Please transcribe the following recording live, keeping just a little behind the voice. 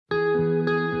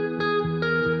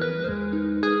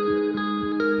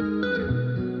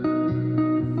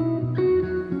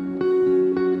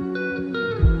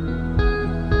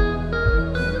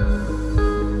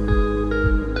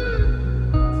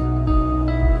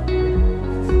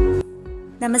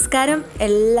നമസ്കാരം,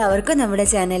 എല്ലാവർക്കും നമ്മുടെ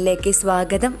ചാനലിലേക്ക്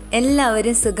സ്വാഗതം.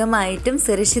 എല്ലാവരും സുഖമായിട്ടും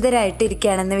സുരക്ഷിതരായിട്ട്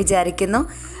ഇരിക്കുകയാണെന്ന് വിചാരിക്കുന്നു.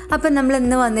 അപ്പം നമ്മൾ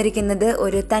ഇന്ന് വന്നിരിക്കുന്നത്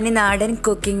ഒരു തനി നാടൻ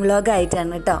കുക്കിംഗ് വ്ളോഗ്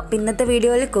ആയിട്ടാണ് കേട്ടോ. ഇന്നത്തെ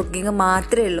വീഡിയോയിൽ കുക്കിംഗ്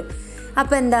മാത്രമേ ഉള്ളൂ.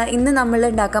 അപ്പോൾ ഇന്ന് നമ്മൾ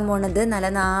ഉണ്ടാക്കാൻ പോകുന്നത്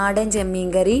നല്ല നാടൻ ചെമ്മീൻ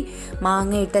കറി,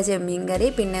 മാങ്ങ ഇട്ട ചെമ്മീൻ കറി,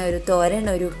 പിന്നെ ഒരു തോരൻ,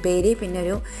 ഒരു ഉപ്പേരി, പിന്നെ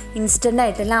ഒരു ഇൻസ്റ്റൻ്റ്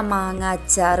ആയിട്ടുള്ള മാങ്ങ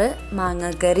അച്ചാർ,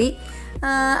 മാങ്ങക്കറി.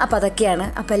 അപ്പോൾ അതൊക്കെയാണ്.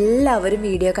 അപ്പോൾ എല്ലാവരും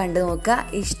വീഡിയോ കണ്ടു നോക്കുക.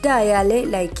 ഇഷ്ടമായാൽ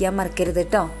ലൈക്ക് ചെയ്യാൻ മറക്കരുത്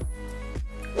കേട്ടോ.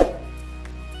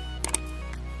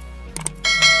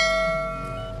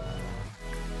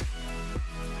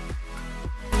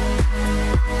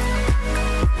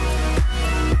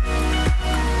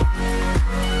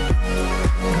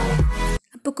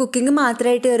 അപ്പോൾ കുക്കിംഗ്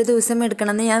മാത്രമായിട്ട് ഒരു ദിവസം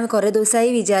എടുക്കണമെന്ന് ഞാൻ കുറേ ദിവസമായി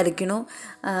വിചാരിക്കുന്നു.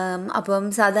 അപ്പം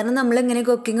സാധാരണ നമ്മളിങ്ങനെ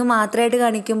കുക്കിംഗ് മാത്രമായിട്ട്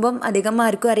കാണിക്കുമ്പം അധികം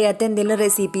ആർക്കും അറിയാത്ത എന്തെങ്കിലും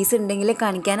റെസിപ്പീസ് ഉണ്ടെങ്കിൽ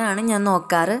കാണിക്കാനാണ് ഞാൻ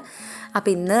നോക്കാറ്.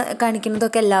 അപ്പോൾ ഇന്ന്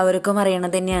കാണിക്കുന്നതൊക്കെ എല്ലാവർക്കും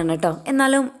അറിയണത് തന്നെയാണ് കേട്ടോ.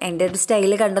 എന്നാലും എൻ്റെ ഒരു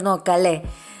സ്റ്റൈൽ കണ്ടു നോക്കാം അല്ലേ.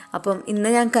 അപ്പം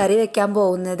ഇന്ന് ഞാൻ കറി വെക്കാൻ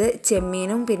പോകുന്നത്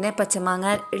ചെമ്മീനും പിന്നെ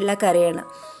പച്ചമാങ്ങ ഉള്ള കറിയാണ്.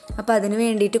 അപ്പോൾ അതിന്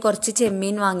വേണ്ടിയിട്ട് കുറച്ച്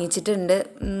ചെമ്മീൻ വാങ്ങിച്ചിട്ടുണ്ട്.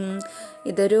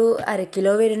 ഇതൊരു 1/2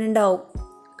 കിലോ വരുന്നുണ്ടാവും.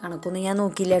 കണക്കൊന്നും ഞാൻ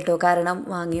നോക്കിയില്ല കേട്ടോ, കാരണം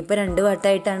വാങ്ങിയപ്പോൾ 2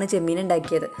 വട്ടമായിട്ടാണ് ചെമ്മീൻ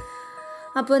ഉണ്ടാക്കിയത്.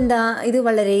 അപ്പോൾ ഇത്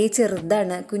വളരെ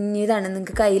ചെറുതാണ്, കുഞ്ഞിതാണ്.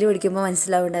 നിങ്ങൾക്ക് കയ്യിൽ പിടിക്കുമ്പോൾ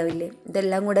മനസ്സിലാവുണ്ടാവില്ലേ.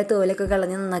 ഇതെല്ലാം കൂടെ തോലൊക്കെ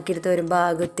കളഞ്ഞ് നന്നാക്കിയെടുത്ത് വരുമ്പോൾ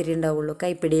ആകെ ഒത്തിരി ഉണ്ടാവുള്ളൂ,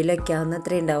 കൈപ്പിടിയിൽ വയ്ക്കാവുന്ന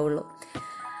അത്രേ ഉണ്ടാവുള്ളൂ.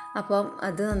 അപ്പം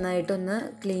അത് നന്നായിട്ടൊന്ന്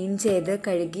ക്ലീൻ ചെയ്ത്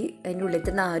കഴുകി അതിൻ്റെ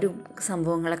ഉള്ളിലത്തെ നാരും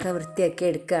സംഭവങ്ങളൊക്കെ വൃത്തിയാക്കി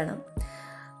എടുക്കുകയാണ്.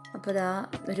 അപ്പോൾ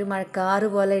ഒരു മഴക്കാറ്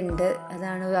പോലെ ഉണ്ട്.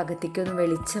 അതാണ് അകത്തേക്കൊന്നും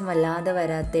വെളിച്ചം വല്ലാതെ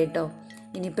വരാത്ത കേട്ടോ.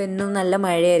 ഇനിയിപ്പോൾ എന്നും നല്ല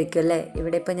മഴയായിരിക്കും അല്ലേ.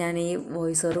 ഇവിടെ ഇപ്പോൾ ഞാൻ ഈ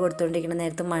വോയിസ് ഓവർ കൊടുത്തുകൊണ്ടിരിക്കുന്ന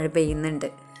നേരത്ത് മഴ പെയ്യുന്നുണ്ട്.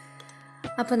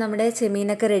 അപ്പോൾ നമ്മുടെ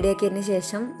ചെമ്മീനൊക്കെ റെഡിയാക്കിയതിന്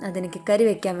ശേഷം അതിലേക്ക് കറി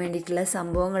വെക്കാൻ വേണ്ടിയിട്ടുള്ള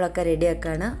സംഭവങ്ങളൊക്കെ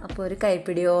റെഡിയാക്കുകയാണ്. അപ്പോൾ ഒരു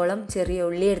കൈപ്പിടിയോളം ചെറിയ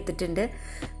ഉള്ളി എടുത്തിട്ടുണ്ട്.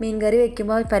 മീൻ കറി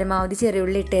വെക്കുമ്പോൾ പരമാവധി ചെറിയ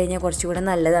ഉള്ളി ഇട്ട് കഴിഞ്ഞാൽ കുറച്ചുകൂടെ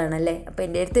നല്ലതാണല്ലേ. അപ്പോൾ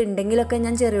എൻ്റെ അടുത്ത് ഉണ്ടെങ്കിലൊക്കെ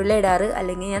ഞാൻ ചെറിയ ഉള്ളി ഇടാറ്,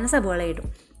 അല്ലെങ്കിൽ ഞാൻ സബോള ഇടും.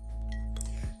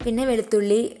 പിന്നെ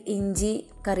വെളുത്തുള്ളി, ഇഞ്ചി,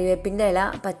 കറിവേപ്പിൻ്റെ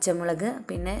ഇല, പച്ചമുളക്,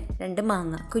 പിന്നെ 2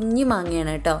 മാങ്ങ, കുഞ്ഞു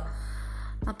മാങ്ങയാണ് കേട്ടോ.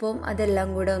 അപ്പം അതെല്ലാം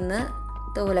കൂടെ ഒന്ന്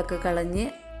തോലൊക്കെ കളഞ്ഞ്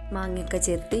മാങ്ങയൊക്കെ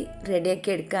ചെത്തി റെഡിയാക്കി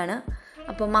എടുക്കുകയാണ്.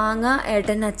 അപ്പോൾ മാങ്ങ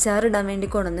ഏട്ടൻ അച്ചാറിടാൻ വേണ്ടി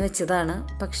കൊണ്ടുവന്ന് വെച്ചതാണ്.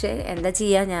 പക്ഷേ എന്താ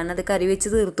ചെയ്യുക, ഞാനത് കറി വെച്ച്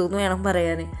തീർത്തു എന്ന് വേണം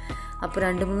പറയാൻ. അപ്പോൾ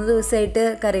 2-3 ദിവസമായിട്ട്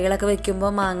കറികളൊക്കെ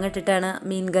വെക്കുമ്പോൾ മാങ്ങ ഇട്ടിട്ടാണ്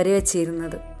മീൻ കറി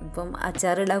വെച്ചിരുന്നത്. അപ്പം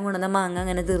അച്ചാറിടാൻ കൊണ്ടുവന്ന മാങ്ങ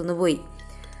അങ്ങനെ തീർന്നു പോയി.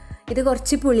 ഇത്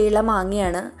കുറച്ച് പുളിയുള്ള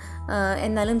മാങ്ങയാണ്,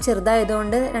 എന്നാലും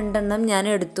ചെറുതായതുകൊണ്ട് 2 എണ്ണം ഞാൻ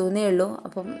എടുത്തു എന്നേ ഉള്ളൂ.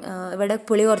 അപ്പം ഇവിടെ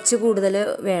പുളി കുറച്ച് കൂടുതൽ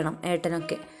വേണം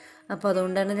ഏട്ടനൊക്കെ, അപ്പോൾ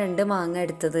അതുകൊണ്ടാണ് 2 മാങ്ങ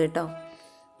എടുത്തത് കേട്ടോ.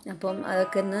 അപ്പം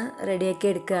അതൊക്കെ ഒന്ന് റെഡിയാക്കി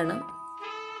എടുക്കുകയാണ്.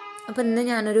 അപ്പം ഇന്ന്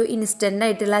ഞാനൊരു ഇൻസ്റ്റൻ്റ്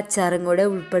ആയിട്ടുള്ള അച്ചാറും കൂടെ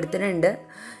ഉൾപ്പെടുത്തുന്നുണ്ട്.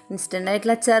 ഇൻസ്റ്റൻ്റ്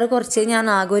ആയിട്ടുള്ള അച്ചാർ കുറച്ച് ഞാൻ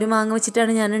ആകെ ഒരു മാങ്ങ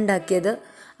വെച്ചിട്ടാണ് ഞാൻ ഉണ്ടാക്കിയത്,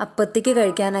 അപ്പത്തേക്ക്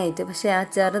കഴിക്കാനായിട്ട്. പക്ഷേ ആ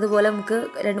അച്ചാർ ഇതുപോലെ നമുക്ക്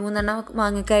 2-3 എണ്ണം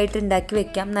മാങ്ങയ്ക്കായിട്ട് ഉണ്ടാക്കി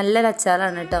വെക്കാം. നല്ലൊരു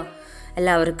അച്ചാറാണ് കേട്ടോ.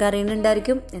 എല്ലാവർക്കും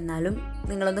അറിയുന്നുണ്ടായിരിക്കും, എന്നാലും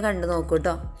നിങ്ങളൊന്ന് കണ്ടു നോക്കൂ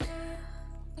കേട്ടോ.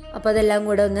 അപ്പോൾ അതെല്ലാം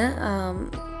കൂടെ ഒന്ന്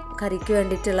കറിക്ക്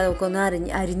വേണ്ടിയിട്ടുള്ളതൊക്കെ ഒന്ന്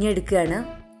അരിഞ്ഞെടുക്കുകയാണ്.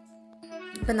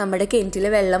 ഇപ്പം നമ്മുടെ കിണറ്റിൽ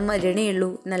വെള്ളം വരണേ ഉള്ളൂ.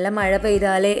 നല്ല മഴ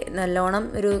പെയ്താലേ, നല്ലോണം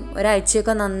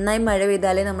ഒരാഴ്ചയൊക്കെ നന്നായി മഴ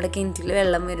പെയ്താലേ നമ്മുടെ കിണറ്റിൽ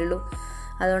വെള്ളം വരുള്ളൂ.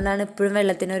 അതുകൊണ്ടാണ് എപ്പോഴും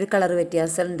വെള്ളത്തിനൊരു കളർ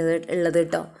വ്യത്യാസം ഉള്ളത്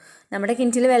കേട്ടോ. നമ്മുടെ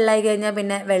കിണറ്റിൽ വെള്ളമായി കഴിഞ്ഞാൽ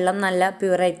പിന്നെ വെള്ളം നല്ല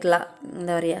പ്യുവറായിട്ടുള്ള,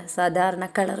 എന്താ പറയുക, സാധാരണ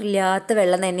കളറില്ലാത്ത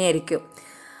വെള്ളം തന്നെയായിരിക്കും.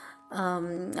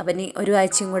 അപ്പം ഇനി ഒരു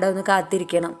ആഴ്ചയും കൂടെ ഒന്ന്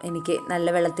കാത്തിരിക്കണം എനിക്ക്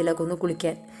നല്ല വെള്ളത്തിലൊക്കെ ഒന്ന്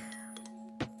കുളിക്കാൻ.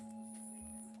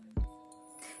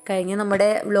 കഴിഞ്ഞ നമ്മുടെ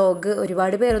വ്ലോഗ്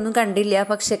ഒരുപാട് പേരൊന്നും കണ്ടില്ല,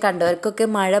 പക്ഷെ കണ്ടവർക്കൊക്കെ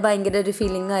മഴ ഭയങ്കര ഒരു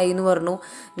ഫീലിംഗ് ആയി എന്ന് പറഞ്ഞു.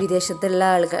 വിദേശത്തുള്ള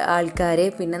ആൾക്കാർ,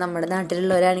 പിന്നെ നമ്മുടെ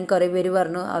നാട്ടിലുള്ളവരാണെങ്കിൽ കുറേ പേര്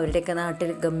പറഞ്ഞു അവരുടെയൊക്കെ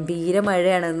നാട്ടിൽ ഗംഭീര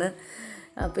മഴയാണെന്ന്.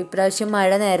 അപ്പോൾ ഇപ്രാവശ്യം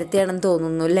മഴ നേരത്തെയാണെന്ന്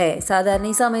തോന്നുന്നു അല്ലേ. സാധാരണ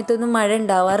ഈ സമയത്തൊന്നും മഴ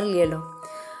ഉണ്ടാവാറില്ലല്ലോ.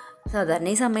 സാധാരണ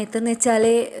ഈ സമയത്തെന്ന് വെച്ചാൽ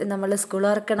നമ്മൾ സ്കൂൾ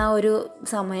തുറക്കണ ഒരു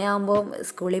സമയമാകുമ്പോൾ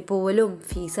സ്കൂളിൽ പോകലും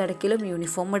ഫീസ് അടയ്ക്കലും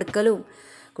യൂണിഫോം എടുക്കലും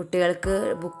കുട്ടികൾക്ക്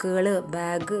ബുക്കുകൾ,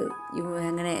 ബാഗ്,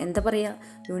 അങ്ങനെ എന്താ പറയുക,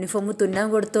 യൂണിഫോം തുന്നാൻ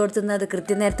കൊടുത്തുനിന്ന് അത്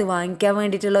കൃത്യനേരത്ത് വാങ്ങിക്കാൻ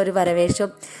വേണ്ടിയിട്ടുള്ള ഒരു വരവേഷം,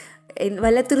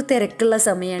 വല്ലാത്തൊരു തിരക്കുള്ള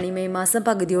സമയമാണ് ഈ മെയ് മാസം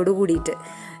പകുതിയോട് കൂടിയിട്ട്.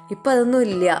 ഇപ്പോൾ അതൊന്നും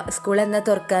ഇല്ല. സ്കൂൾ എന്താ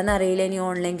തുറക്കാമെന്ന് അറിയില്ല, ഇനി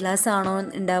ഓൺലൈൻ ക്ലാസ് ആണോ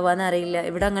ഉണ്ടാവുകയെന്ന് അറിയില്ല.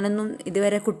 ഇവിടെ അങ്ങനെയൊന്നും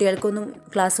ഇതുവരെ കുട്ടികൾക്കൊന്നും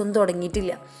ക്ലാസ്സൊന്നും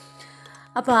തുടങ്ങിയിട്ടില്ല.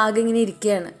 അപ്പോൾ ആകെ ഇങ്ങനെ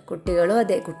ഇരിക്കുകയാണ്. കുട്ടികളും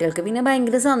അതെ, കുട്ടികൾക്ക് പിന്നെ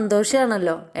ഭയങ്കര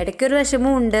സന്തോഷമാണല്ലോ. ഇടയ്ക്കൊരു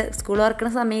വിഷമമുണ്ട്. സ്കൂൾ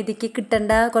തുറക്കുന്ന സമയത്തേക്ക്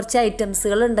കിട്ടേണ്ട കുറച്ച്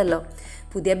ഐറ്റംസുകളുണ്ടല്ലോ,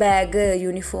 പുതിയ ബാഗ്,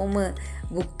 യൂണിഫോം,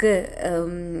 ബുക്ക്,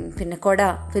 പിന്നെ കുട.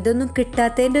 അപ്പോൾ ഇതൊന്നും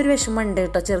കിട്ടാത്തതിൻ്റെ ഒരു വിഷമമുണ്ട്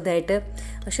കേട്ടോ ചെറുതായിട്ട്.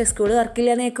 പക്ഷേ സ്കൂൾ തുറക്കില്ല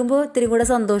എന്ന് കേൾക്കുമ്പോൾ ഇത്തിരി കൂടെ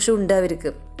സന്തോഷമുണ്ട്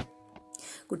അവർക്ക്.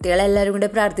 കുട്ടികളെല്ലാവരും കൂടെ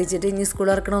പ്രാർത്ഥിച്ചിട്ട് ഇനി സ്കൂൾ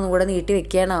തുറക്കണം ഒന്നും കൂടെ നീട്ടി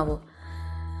വെക്കാനാവോ.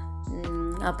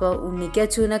 അപ്പോൾ ഉണ്ണിക്ക്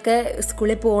അച്ചുവിനൊക്കെ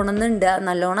സ്കൂളിൽ പോകണമെന്നുണ്ട്,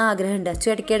 നല്ലോണം ആഗ്രഹമുണ്ട്. അച്ചു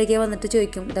ഇടയ്ക്കിടയ്ക്ക് വന്നിട്ട്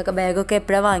ചോദിക്കും ഇതൊക്കെ ബാഗൊക്കെ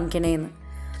എപ്പോഴാണ് വാങ്ങിക്കണേന്ന്.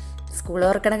 സ്കൂൾ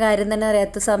തുറക്കണ കാര്യം തന്നെ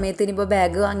അറിയാത്ത സമയത്ത് ഇനിയിപ്പോൾ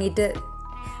ബാഗ് വാങ്ങിയിട്ട്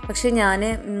പക്ഷെ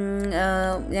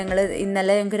ഞങ്ങൾ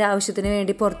ഇന്നലെ ഞങ്ങൾക്കൊരു ആവശ്യത്തിന്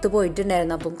വേണ്ടി പുറത്ത്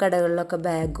പോയിട്ടുണ്ടായിരുന്നു. അപ്പം കടകളിലൊക്കെ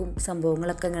ബാഗും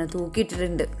സംഭവങ്ങളൊക്കെ ഇങ്ങനെ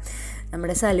തൂക്കിയിട്ടിട്ടുണ്ട്.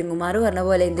 നമ്മുടെ സലിംകുമാർ പറഞ്ഞ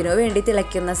പോലെ എന്തിനോ വേണ്ടി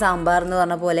തിളയ്ക്കുന്ന സാമ്പാർ എന്ന്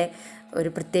പറഞ്ഞ പോലെ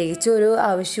പ്രത്യേകിച്ച് ഒരു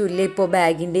ആവശ്യമില്ല ഇപ്പോൾ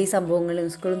ബാഗിൻ്റെ ഈ സംഭവങ്ങളും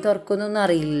സ്കൂളും തുറക്കുന്നൊന്നും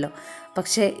അറിയില്ലല്ലോ.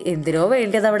 പക്ഷേ എന്തിനോ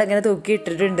വേണ്ടി അത് അവിടെ ഇങ്ങനെ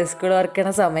തൂക്കിയിട്ടിട്ടുണ്ട് സ്കൂൾ തുറക്കണ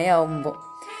സമയമാകുമ്പോൾ.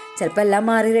 ചിലപ്പോൾ എല്ലാം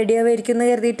മാറി റെഡിയാവുമായിരിക്കും എന്ന്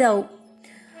കരുതിയിട്ടാവും.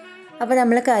 അപ്പോൾ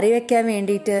നമ്മൾ കറി വെക്കാൻ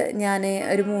വേണ്ടിയിട്ട് ഞാൻ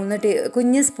ഒരു 3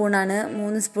 കുഞ്ഞ് സ്പൂണാണ്,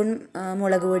 3 സ്പൂൺ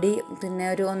മുളക് പൊടി, പിന്നെ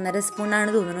ഒരു 1.5 സ്പൂണാണ്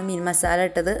തോന്നുന്നു മീൻ മസാല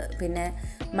ഇട്ടത്, പിന്നെ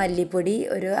മല്ലിപ്പൊടി,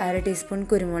 ഒരു 1/2 ടീസ്പൂൺ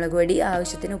കുരുമുളക് പൊടി,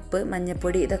 ആവശ്യത്തിന് ഉപ്പ്,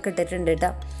 മഞ്ഞൾപ്പൊടി ഇതൊക്കെ ഇട്ടിട്ടുണ്ട്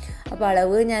കേട്ടോ. അപ്പോൾ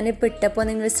അളവ് ഞാനിപ്പോൾ ഇട്ടപ്പോൾ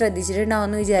നിങ്ങൾ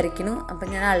ശ്രദ്ധിച്ചിട്ടുണ്ടാവുമെന്ന് വിചാരിക്കുന്നു. അപ്പം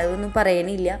ഞാൻ അളവൊന്നും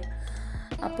പറയണില്ല.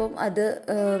 അപ്പം അത്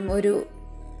ഒരു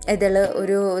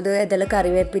ഇതള്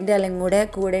കറിവേപ്പിൻ്റെ ഇലയും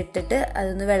കൂടെ ഇട്ടിട്ട്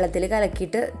അതൊന്ന് വെള്ളത്തിൽ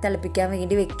കലക്കിയിട്ട് തിളപ്പിക്കാൻ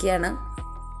വേണ്ടി വെക്കുകയാണ്.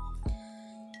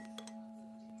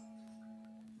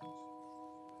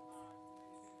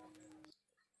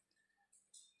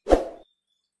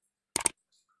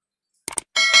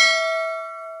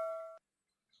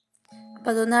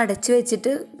 അപ്പോൾ അതൊന്ന് അടച്ച്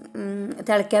വെച്ചിട്ട്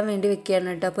തിളയ്ക്കാൻ വേണ്ടി വെക്കുകയാണ്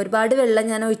കേട്ടോ. അപ്പോൾ ഒരുപാട് വെള്ളം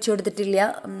ഞാൻ ഒഴിച്ചു കൊടുത്തിട്ടില്ല.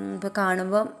 ഇപ്പോൾ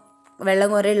കാണുമ്പോൾ വെള്ളം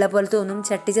കുറേ ഉള്ള പോലെ തോന്നും.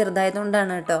 ചട്ടി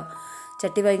ചെറുതായതുകൊണ്ടാണ് കേട്ടോ.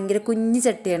 ചട്ടി ഭയങ്കര കുഞ്ഞു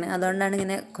ചട്ടിയാണ്, അതുകൊണ്ടാണ്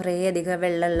ഇങ്ങനെ കുറേ അധികം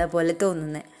വെള്ളമുള്ള പോലെ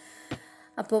തോന്നുന്നത്.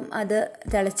 അപ്പം അത്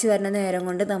തിളച്ച് വരുന്ന നേരം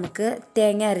കൊണ്ട് നമുക്ക്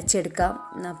തേങ്ങ അരച്ചെടുക്കാം.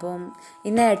 അപ്പം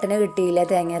ഇന്ന് ഏട്ടനെ കിട്ടിയില്ല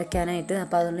തേങ്ങ അരയ്ക്കാനായിട്ട്.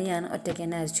 അപ്പോൾ അതുകൊണ്ട് ഞാൻ ഒറ്റയ്ക്ക്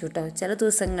തന്നെ അരച്ചു കേട്ടോ. ചില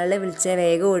ദിവസങ്ങളിൽ വിളിച്ചാൽ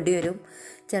വേഗം ഓടി വരും,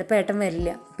 ചിലപ്പോൾ ഏട്ടൻ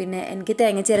വരില്ല. പിന്നെ എനിക്ക്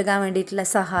തേങ്ങ ചിരകാൻ വേണ്ടിയിട്ടുള്ള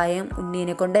സഹായം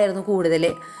ഉണ്ണീനെ കൊണ്ടായിരുന്നു കൂടുതൽ.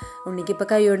 ഉണ്ണിക്കിപ്പോൾ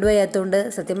കൈ കൊണ്ട് വയ്യാത്തതുകൊണ്ട്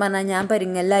സത്യം പറഞ്ഞാൽ ഞാൻ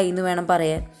പരിങ്ങല്ലായി എന്ന് വേണം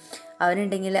പറയാൻ.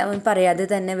 അവനുണ്ടെങ്കിൽ അവൻ പറയാതെ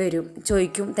തന്നെ വരും,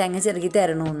 ചോദിക്കും തേങ്ങ ചിരകി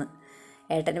തരണമെന്ന്.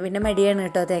 ഏട്ടന് പിന്നെ മടിയാണ്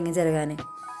കേട്ടോ തേങ്ങ ചിരകാൻ.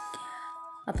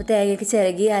 അപ്പോൾ തേങ്ങയ്ക്ക്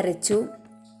ചിരകി അരച്ചു.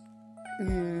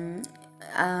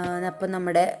 അപ്പം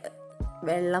നമ്മുടെ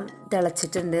വെള്ളം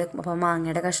തിളച്ചിട്ടുണ്ട്. അപ്പോൾ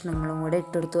മാങ്ങയുടെ കഷ്ണങ്ങളും കൂടെ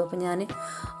ഇട്ടെടുത്തു. അപ്പോൾ ഞാൻ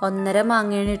 1.5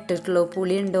 മാങ്ങയാണ് ഇട്ടിട്ടുള്ളൂ.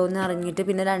 പുളി ഉണ്ടോയെന്ന് അറിഞ്ഞിട്ട്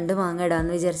പിന്നെ 2 മാങ്ങ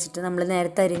ഇടാമെന്ന് വിചാരിച്ചിട്ട് നമ്മൾ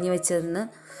നേരത്തെ അരിഞ്ഞ് വെച്ചതെന്ന്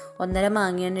 1.5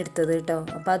 മാങ്ങയാണ് എടുത്തത് കേട്ടോ.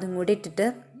 അപ്പോൾ അതും കൂടി ഇട്ടിട്ട്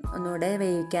ഒന്നുകൂടെ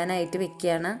വേവിക്കാനായിട്ട്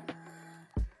വെക്കുകയാണ്.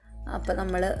 അപ്പോൾ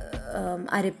നമ്മൾ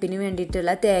അരപ്പിന്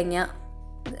വേണ്ടിയിട്ടുള്ള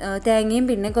തേങ്ങയും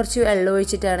പിന്നെ കുറച്ച് വെള്ളം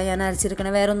ഒഴിച്ചിട്ടാണ് ഞാൻ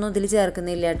അരച്ചെടുക്കണത്. വേറെ ഒന്നും ഇതിൽ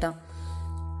ചേർക്കുന്നില്ല കേട്ടോ.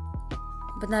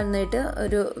 അപ്പം നന്നായിട്ട്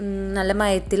ഒരു നല്ല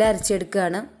മയത്തിൽ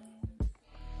അരച്ചെടുക്കുകയാണ്.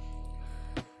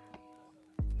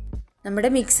 നമ്മുടെ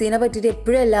മിക്സീനെ പറ്റിയിട്ട്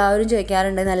എപ്പോഴും എല്ലാവരും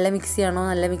ചോദിക്കാറുണ്ട് നല്ല മിക്സിയാണോ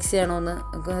എന്ന്.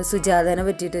 സുജാതനെ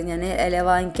പറ്റിയിട്ട് ഞാൻ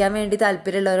വാങ്ങിക്കാൻ വേണ്ടി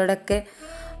താല്പര്യമുള്ളവരോടൊക്കെ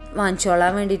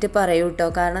വാങ്ങിച്ചോളാൻ വേണ്ടിയിട്ട് പറയൂ കേട്ടോ.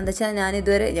 കാരണം എന്താ വെച്ചാൽ ഞാൻ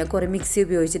കുറേ മിക്സി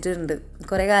ഉപയോഗിച്ചിട്ടുണ്ട്.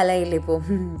 കുറേ കാലമായില്ലേ ഇപ്പോൾ.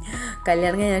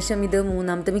 കല്യാണം കഴിഞ്ഞ ശേഷം ഇത്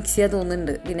 3ാമത്തെ മിക്സിയാണ്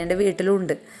തോന്നുന്നുണ്ട്. പിന്നെ എൻ്റെ വീട്ടിലും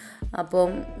ഉണ്ട്. അപ്പം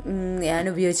ഞാൻ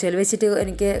ഉപയോഗിച്ചതിൽ വെച്ചിട്ട്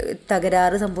എനിക്ക്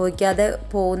തകരാറ് സംഭവിക്കാതെ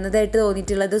പോകുന്നതായിട്ട്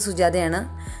തോന്നിയിട്ടുള്ളത് സുജാതയാണ്.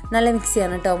 നല്ല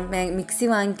മിക്സിയാണ് കേട്ടോ. മിക്സി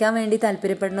വാങ്ങിക്കാൻ വേണ്ടി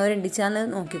താല്പര്യപ്പെടുന്നവരുണ്ടിച്ചാൽ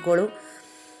നോക്കിക്കോളൂ.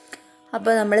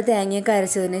 അപ്പോൾ നമ്മൾ തേങ്ങയൊക്കെ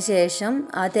അരച്ചതിന് ശേഷം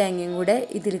ആ തേങ്ങയും കൂടെ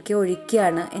ഇതിലേക്ക്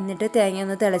ഒഴിക്കുകയാണ്. എന്നിട്ട് തേങ്ങ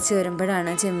ഒന്ന് തിളച്ച്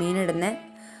വരുമ്പോഴാണ് ചെമ്മീൻ ഇടുന്നത്.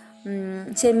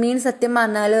 ചെമ്മീൻ സത്യം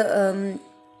പറഞ്ഞാൽ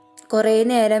കുറേ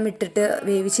നേരം ഇട്ടിട്ട്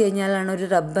വേവിച്ച് കഴിഞ്ഞാലാണ് ഒരു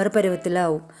റബ്ബർ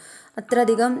പരുവത്തിലാവും.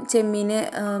 അത്രയധികം ചെമ്മീൻ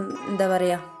എന്താ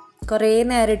പറയുക, കുറേ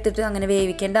നേരം ഇട്ടിട്ട് അങ്ങനെ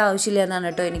വേവിക്കേണ്ട ആവശ്യമില്ല എന്നാണ്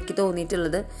കേട്ടോ എനിക്ക്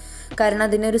തോന്നിയിട്ടുള്ളത്. കാരണം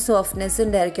അതിനൊരു സോഫ്റ്റ്നെസ്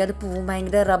ഉണ്ടായിരിക്കും. അത്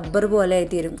ഭയങ്കര റബ്ബർ പോലെ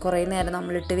ആയിത്തീരും കുറേ നേരം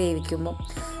നമ്മളിട്ട് വേവിക്കുമ്പോൾ.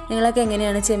 നിങ്ങളൊക്കെ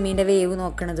എങ്ങനെയാണ് ചെമ്മീൻ്റെ വേവ്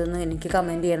നോക്കണതെന്ന് എനിക്ക്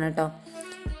കമൻറ്റ് ചെയ്യണം കേട്ടോ.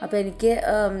 അപ്പോൾ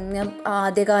ഞാൻ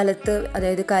ആദ്യകാലത്ത്,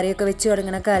 അതായത് കറിയൊക്കെ വെച്ച്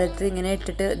തുടങ്ങുന്ന കാലത്ത് ഇങ്ങനെ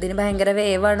ഇട്ടിട്ട് ഇതിന് ഭയങ്കര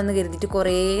വേവാണെന്ന് കരുതിയിട്ട്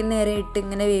കുറേ നേരം ഇട്ട്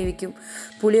ഇങ്ങനെ വേവിക്കും.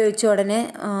 പുളി ഒഴിച്ച ഉടനെ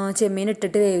ചെമ്മീൻ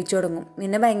ഇട്ടിട്ട് വേവിച്ചു തുടങ്ങും.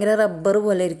 പിന്നെ ഭയങ്കര റബ്ബർ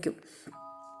പോലെ ഇരിക്കും.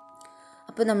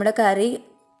 അപ്പോൾ നമ്മുടെ കറി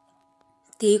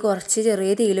കുറച്ച്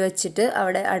ചെറിയ തീയിൽ വെച്ചിട്ട്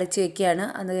അവിടെ അടച്ച് വയ്ക്കുകയാണ്.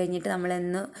 അത് കഴിഞ്ഞിട്ട്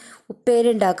നമ്മളിന്ന് ഉപ്പേരി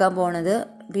ഉണ്ടാക്കാൻ പോണത്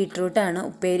ബീട്രൂട്ടാണ്.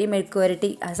 ഉപ്പേരി മെഴുക്ക് വരട്ടി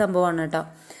ആ സംഭവമാണ് കേട്ടോ.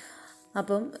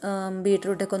 അപ്പം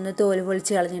ബീട്രൂട്ടൊക്കെ ഒന്ന് തോല്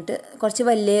പൊളിച്ച് കളഞ്ഞിട്ട് കുറച്ച്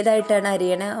വലിയതായിട്ടാണ്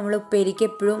അരിയണത്. നമ്മൾ ഉപ്പേരിക്ക്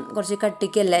എപ്പോഴും കുറച്ച്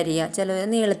കട്ടിക്കല്ല അരിയുക, ചിലവർ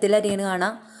നീളത്തിൽ അരിയണ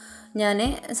കാണാം. ഞാൻ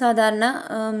സാധാരണ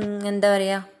എന്താ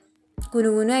പറയുക,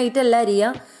 കുനുകുനായിട്ടല്ല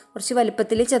അരിയുക, കുറച്ച്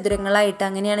വലിപ്പത്തിൽ ചതുരങ്ങളായിട്ട്.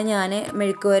 അങ്ങനെയാണ് ഞാൻ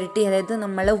മെഴുക്ക് വരട്ടി, അതായത്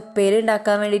നമ്മളെ ഉപ്പേരി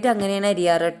ഉണ്ടാക്കാൻ വേണ്ടിയിട്ട് അങ്ങനെയാണ്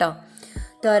അരിയാറ് കേട്ടോ.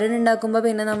 തോരൻ ഉണ്ടാക്കുമ്പോൾ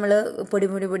പിന്നെ നമ്മൾ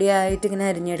പൊടിയായിട്ട് ഇങ്ങനെ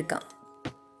അരിഞ്ഞെടുക്കാം.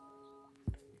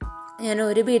 ഞാൻ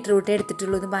ഒരു ബീട്രൂട്ടേ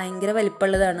എടുത്തിട്ടുള്ളൂ. ഇത് ഭയങ്കര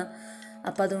വലിപ്പമുള്ളതാണ്.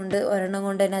 അപ്പോൾ അതുകൊണ്ട് ഒരെണ്ണം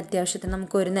കൊണ്ട് തന്നെ അത്യാവശ്യത്തിന്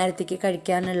നമുക്ക് ഒരു നേരത്തേക്ക്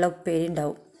കഴിക്കാനുള്ള ഉപ്പേരി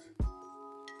ഉണ്ടാവും.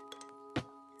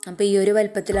 അപ്പോൾ ഈ ഒരു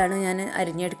വലിപ്പത്തിലാണ് ഞാൻ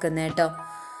അരിഞ്ഞെടുക്കുന്നത് കേട്ടോ.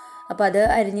 അപ്പോൾ അത്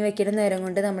അരിഞ്ഞ് വെക്കുന്ന നേരം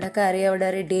കൊണ്ട് നമ്മുടെ കറി അവിടെ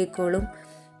റെഡി ആയിക്കോളും.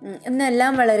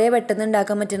 ഇന്നെല്ലാം വളരെ പെട്ടെന്ന്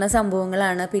ഉണ്ടാക്കാൻ പറ്റുന്ന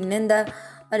സംഭവങ്ങളാണ്. പിന്നെന്താ,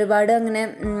 ഒരുപാട് അങ്ങനെ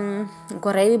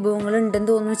കുറേ വിഭവങ്ങളുണ്ടെന്ന്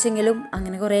തോന്നുന്നു വെച്ചെങ്കിലും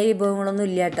അങ്ങനെ കുറേ വിഭവങ്ങളൊന്നും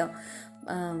ഇല്ല കേട്ടോ.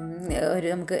 ഒരു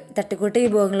നമുക്ക് തട്ടിക്കൂട്ട്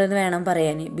വിഭവങ്ങളെന്ന് വേണം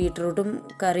പറയാൻ. ബീട്രൂട്ടും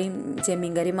കറിയും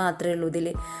ചെമ്മീൻ കറിയും മാത്രമേ ഉള്ളൂ ഇതിൽ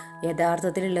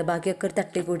യഥാർത്ഥത്തിലുള്ള, ബാക്കിയൊക്കെ ഒരു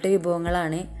തട്ടിക്കൂട്ട്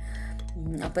വിഭവങ്ങളാണ്.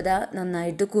 അപ്പോൾ ഇതാ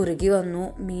നന്നായിട്ട് കുറുകി വന്നു,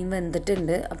 മീൻ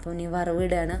വെന്തിട്ടുണ്ട്. അപ്പോൾ ഇനി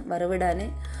വറവിടാൻ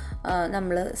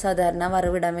നമ്മൾ സാധാരണ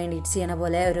വറവിടാൻ വേണ്ടിയിട്ട് ചെയ്യണ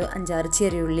പോലെ ഒരു 5-6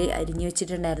 ചെറിയുള്ളി അരിഞ്ഞു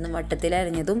വെച്ചിട്ടുണ്ടായിരുന്നു, വട്ടത്തിൽ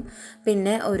അരിഞ്ഞതും,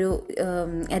 പിന്നെ ഒരു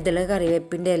ഇതള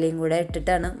കറിവേപ്പിൻ്റെ ഇലയും കൂടെ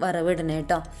ഇട്ടിട്ടാണ് വറവിടണേ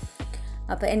കേട്ടോ.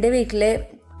 അപ്പോൾ എൻ്റെ വീട്ടിലെ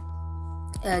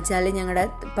വെച്ചാൽ ഞങ്ങളുടെ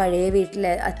പഴയ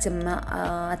വീട്ടിലെ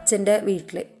അച്ഛൻ്റെ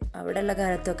വീട്ടിൽ അവിടെയുള്ള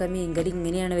കാലത്തൊക്കെ മീൻകറി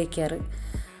ഇങ്ങനെയാണ് വെക്കാറ്.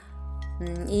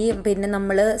 പിന്നെ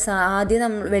നമ്മൾ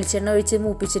ആദ്യം വെളിച്ചെണ്ണ ഒഴിച്ച്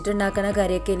മൂപ്പിച്ചിട്ടുണ്ടാക്കുന്ന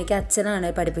കറിയൊക്കെ എനിക്ക് അച്ഛനാണ്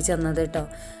പഠിപ്പിച്ചു തന്നത് കേട്ടോ.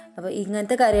 അപ്പോൾ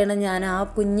ഇങ്ങനത്തെ കറിയാണ് ഞാൻ ആ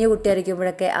കുഞ്ഞു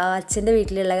കുട്ടിയായിരിക്കുമ്പോഴൊക്കെ ആ അച്ഛൻ്റെ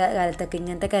വീട്ടിലുള്ള കാലത്തൊക്കെ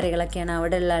ഇങ്ങനത്തെ കറികളൊക്കെയാണ്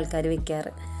അവിടെ ഉള്ള ആൾക്കാർ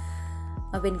വെക്കാറ്.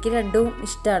 അപ്പോൾ എനിക്ക് രണ്ടും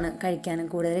ഇഷ്ടമാണ് കഴിക്കാനും.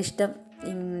 കൂടുതലിഷ്ടം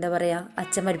എന്താ പറയുക,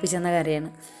 അച്ഛൻ പഠിപ്പിച്ചു തന്ന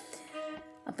കറിയാണ്.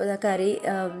 അപ്പോൾ ആ കറി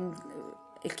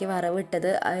എനിക്ക് വറവിട്ടത്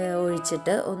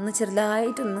ഒഴിച്ചിട്ട് ഒന്ന്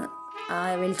ചെറുതായിട്ടൊന്ന് ആ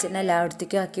വെളിച്ചെണ്ണ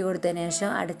എല്ലായിടത്തേക്കും ആക്കി കൊടുത്തതിന് ശേഷം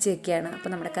അടച്ച് വെക്കുകയാണ്. അപ്പോൾ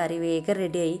നമ്മുടെ കറി വേഗം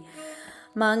റെഡിയായി.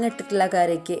 മാങ്ങ ഇട്ടിട്ടുള്ള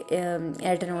കറിക്ക്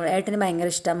ഏട്ടന് ഭയങ്കര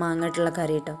ഇഷ്ടമാണ് മാങ്ങ ഇട്ടുള്ള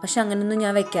കറി കേട്ടോ. പക്ഷെ അങ്ങനെയൊന്നും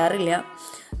ഞാൻ വെക്കാറില്ല.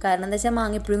 കാരണം എന്താ വെച്ചാൽ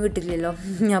മാങ്ങ എപ്പോഴും കിട്ടില്ലല്ലോ,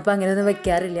 അപ്പോൾ അങ്ങനെയൊന്നും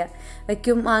വെക്കാറില്ല.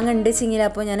 മാങ്ങ ഉണ്ട് ചിങ്ങില,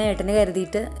 അപ്പോൾ ഞാൻ ഏട്ടന്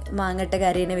കരുതിയിട്ട് മാങ്ങ ഇട്ട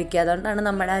കറി തന്നെ വെക്കുക. അതുകൊണ്ടാണ്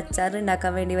നമ്മുടെ അച്ചാർ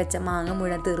ഉണ്ടാക്കാൻ വേണ്ടി വെച്ച മാങ്ങ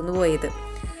മുഴുവൻ തീർന്നു പോയത്.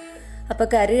 അപ്പോൾ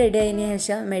കറി റെഡി ആയതിന്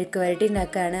ശേഷം മെഴുക്ക് വരട്ടി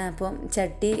ഉണ്ടാക്കുകയാണ്. അപ്പം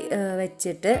ചട്ടി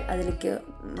വെച്ചിട്ട് അതിലേക്ക്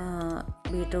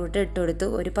ബീട്രൂട്ട് ഇട്ട് കൊടുത്തു,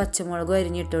 ഒരു പച്ചമുളകും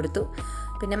അരിഞ്ഞിട്ട് കൊടുത്തു.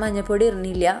 പിന്നെ മഞ്ഞൾപ്പൊടി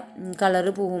ഇടുന്നില്ല,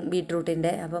 കളറ് പോവും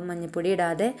ബീട്രൂട്ടിൻ്റെ. അപ്പം മഞ്ഞൾപ്പൊടി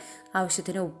ഇടാതെ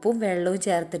ആവശ്യത്തിന് ഉപ്പും വെള്ളവും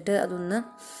ചേർത്തിട്ട് അതൊന്ന്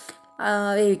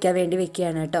വേവിക്കാൻ വേണ്ടി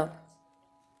വെക്കുകയാണ് കേട്ടോ.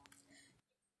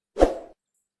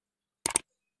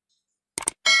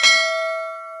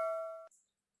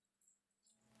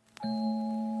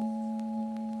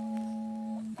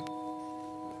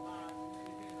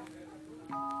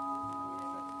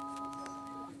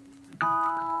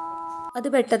 അത്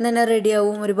പെട്ടെന്ന് തന്നെ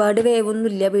റെഡിയാവും, ഒരുപാട്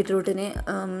വേവൊന്നുമില്ല ബീട്രൂട്ടിന്,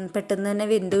 പെട്ടെന്ന് തന്നെ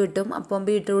വെന്ത് കിട്ടും. അപ്പം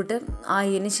ബീട്രൂട്ട്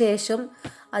ആയതിന് ശേഷം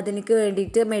അതിലേക്ക്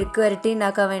വേണ്ടിയിട്ട് മെഴുക്ക് വരട്ടി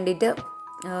ഉണ്ടാക്കാൻ വേണ്ടിയിട്ട്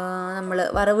നമ്മൾ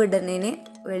വറവിടുന്നതിന്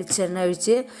വെളിച്ചെണ്ണ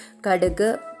ഒഴിച്ച് കടുക്,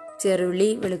 ചെറുള്ളി,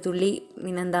 വെളുത്തുള്ളി,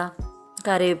 പിന്നെന്താ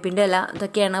കറിവേപ്പിൻ്റെ ഇല,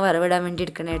 ഇതൊക്കെയാണ് വറവിടാൻ വേണ്ടി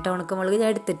എടുക്കണേ കേട്ടോ. ഉണക്കമുളക്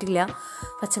ഞാൻ എടുത്തിട്ടില്ല,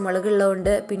 പച്ചമുളക്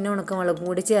ഉള്ളതുകൊണ്ട്. പിന്നെ ഉണക്കമുളകും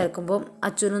കൂടി ചേർക്കുമ്പോൾ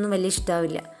അച്ഛനൊന്നും വലിയ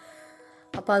ഇഷ്ടാവില്ല,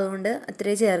 അപ്പോൾ അതുകൊണ്ട്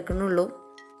അത്രേ ചേർക്കണുള്ളൂ.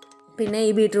 പിന്നെ ഈ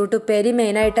ബീട്രൂട്ട് ഉപ്പേരി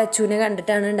മെയിനായിട്ട് അച്ചുവിനെ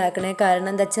കണ്ടിട്ടാണ് ഉണ്ടാക്കണേ. കാരണം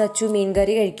എന്താ വെച്ചാൽ അച്ചു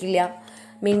മീൻകറി കഴിക്കില്ല.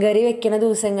 മീൻകറി വെക്കുന്ന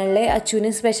ദിവസങ്ങളിൽ അച്ചുവിന്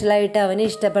സ്പെഷ്യലായിട്ട് അവന്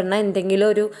ഇഷ്ടപ്പെടുന്ന എന്തെങ്കിലും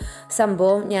ഒരു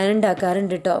സംഭവം ഞാൻ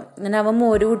ഉണ്ടാക്കാറുണ്ട് കേട്ടോ. അങ്ങനെ അവൻ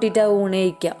മോര് കൂട്ടിയിട്ടാണ് ഊണ്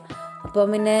കഴിക്കുക. അപ്പോൾ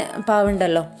പിന്നെ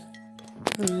പാവുണ്ടല്ലോ.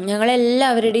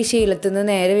 ഞങ്ങളെല്ലാവരുടെയും ശീലത്തിൽ നിന്ന്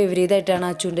നേരെ വിപരീതമായിട്ടാണ്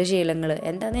അച്ചുവിൻ്റെ ശീലങ്ങൾ.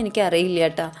 എന്താണെന്ന് എനിക്കറിയില്ല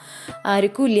കേട്ടോ,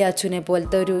 ആർക്കും ഇല്ല അച്ചുവിനെ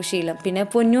പോലത്തെ ഒരു ശീലം. പിന്നെ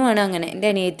പൊന്നുമാണ് അങ്ങനെ, എൻ്റെ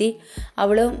അനിയത്തി,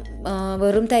 അവൾ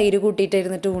വെറും തൈര്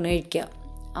കൂട്ടിയിട്ടിരുന്നിട്ട് ഊണ് കഴിക്കുക.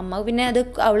 അമ്മ പിന്നെ അത്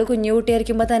അവൾ കുഞ്ഞു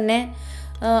കുട്ടിയായിരിക്കുമ്പോൾ തന്നെ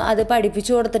അത്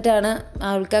പഠിപ്പിച്ചു കൊടുത്തിട്ടാണ്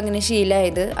അവൾക്ക് അങ്ങനെ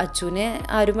ശീലമായത്. അച്ചുവിനെ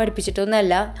ആരും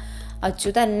പഠിപ്പിച്ചിട്ടൊന്നുമല്ല, അച്ചു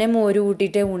തന്നെ മോര്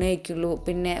കൂട്ടിയിട്ടേ ഊണ് കഴിക്കുള്ളൂ.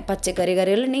 പിന്നെ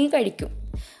കറികളുണ്ടെങ്കിൽ കഴിക്കും,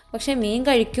 പക്ഷെ മീൻ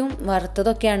കഴിക്കും,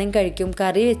 വറുത്തതൊക്കെ ആണെങ്കിൽ കഴിക്കും,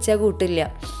 കറി വെച്ചാൽ കൂട്ടില്ല.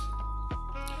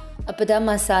 അപ്പോൾ ഇതാ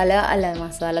മസാല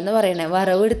എന്ന് പറയണേ,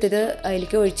 വറവ് എടുത്തിട്ട്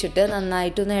അതിലേക്ക് ഒഴിച്ചിട്ട്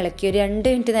നന്നായിട്ടൊന്ന് ഇളക്കി ഒരു 2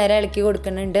 മിനിറ്റ് നേരം ഇളക്കി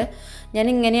കൊടുക്കുന്നുണ്ട്. ഞാൻ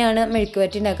ഇങ്ങനെയാണ് മെഴുക്ക്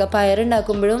വരട്ടി ഉണ്ടാക്കുക.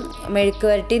 പയറുണ്ടാക്കുമ്പോഴും മെഴുക്ക്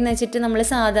വരട്ടി എന്ന് വെച്ചിട്ട് നമ്മൾ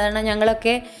സാധാരണ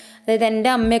ഞങ്ങളൊക്കെ, അതായത് എൻ്റെ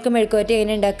അമ്മയൊക്കെ മെഴുക്ക് വരട്ടി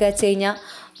എങ്ങനെ ഉണ്ടാക്കുക വെച്ച് കഴിഞ്ഞാൽ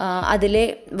അതിൽ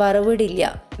വറവിടില്ല,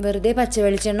 വെറുതെ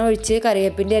പച്ചവെളിച്ചെണ്ണ ഒഴിച്ച്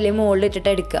കറിവേപ്പിൻ്റെ ഇലയും മുകളിലിട്ടിട്ട്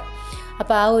എടുക്കുക.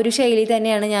 അപ്പോൾ ആ ഒരു ശൈലി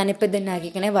തന്നെയാണ് ഞാനിപ്പോൾ ഇത്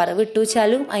ഉണ്ടാക്കിക്കണേ. വറവ് ഇട്ടു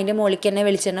വെച്ചാലും അതിൻ്റെ മുകളിലേക്ക് തന്നെ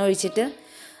വെളിച്ചെണ്ണ ഒഴിച്ചിട്ട്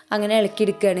അങ്ങനെ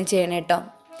ഇളക്കിയെടുക്കുകയാണ് ചെയ്യണേ കേട്ടോ.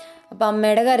 അപ്പോൾ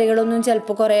അമ്മയുടെ കറികളൊന്നും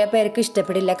ചിലപ്പോൾ കുറേ പേർക്ക്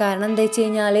ഇഷ്ടപ്പെടില്ല. കാരണം എന്താ വെച്ച്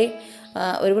കഴിഞ്ഞാൽ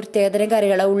ഒരു പ്രത്യേകതരം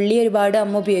കറികളാണ്. ഉള്ളി ഒരുപാട്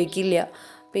അമ്മ ഉപയോഗിക്കില്ല,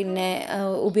 പിന്നെ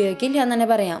ഉപയോഗിക്കില്ല എന്ന് തന്നെ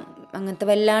പറയാം, അങ്ങനത്തെ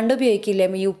വല്ലാണ്ട് ഉപയോഗിക്കില്ല.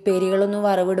 ഈ ഉപ്പേരികളൊന്നും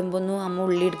വറവിടുമ്പോൾ ഒന്നും അമ്മ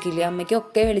ഉള്ളി എടുക്കില്ല.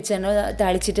 അമ്മയ്ക്കൊക്കെ വെളിച്ചെണ്ണ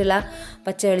താളിച്ചിട്ടുള്ള,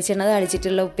 പച്ച വെളിച്ചെണ്ണ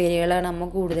താളിച്ചിട്ടുള്ള ഉപ്പേരികളാണ് അമ്മ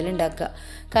കൂടുതൽ ഉണ്ടാക്കുക.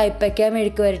 കയ്പ്പയ്ക്ക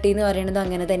മെഴുക്ക് വരട്ടി എന്ന് പറയുന്നത്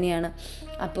അങ്ങനെ തന്നെയാണ്.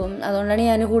 അപ്പം അതുകൊണ്ടാണ്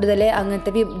ഞാൻ കൂടുതൽ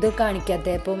അങ്ങനത്തെ ഇത്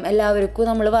കാണിക്കാത്തത്. അപ്പം എല്ലാവർക്കും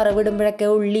നമ്മൾ വറവിടുമ്പോഴൊക്കെ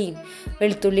ഉള്ളിയും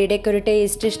വെളുത്തുള്ളിയുടെയൊക്കെ ഒരു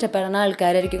ടേസ്റ്റ് ഇഷ്ടപ്പെടുന്ന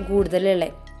ആൾക്കാരായിരിക്കും കൂടുതലുള്ളത്.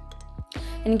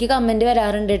 എനിക്ക് കമൻറ്റ്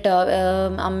വരാറുണ്ട് കേട്ടോ,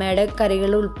 അമ്മയുടെ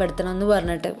കറികൾ ഉൾപ്പെടുത്തണം എന്ന്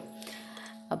പറഞ്ഞിട്ട്.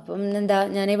 അപ്പം എന്താ,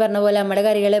 ഞാനീ പറഞ്ഞ പോലെ നമ്മുടെ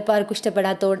കറികളെ ഇപ്പോൾ ആർക്കും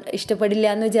ഇഷ്ടപ്പെടില്ല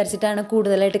എന്ന് വിചാരിച്ചിട്ടാണ്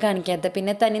കൂടുതലായിട്ട് കാണിക്കാത്തത്.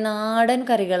 പിന്നെ തനി നാടൻ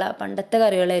കറികളാണ്, പണ്ടത്തെ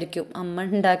കറികളായിരിക്കും അമ്മ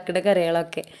ഉണ്ടാക്കുന്ന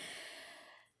കറികളൊക്കെ.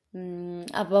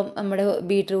 അപ്പം നമ്മുടെ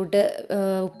ബീട്രൂട്ട്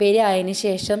ഉപ്പേരി ആയതിന്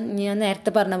ശേഷം ഞാൻ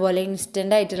നേരത്തെ പറഞ്ഞ പോലെ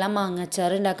ഇൻസ്റ്റൻ്റ് ആയിട്ടുള്ള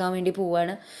മാങ്ങാച്ചാർ ഉണ്ടാക്കാൻ വേണ്ടി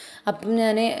പോവുകയാണ്. അപ്പം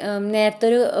ഞാൻ നേരത്തെ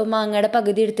ഒരു മാങ്ങയുടെ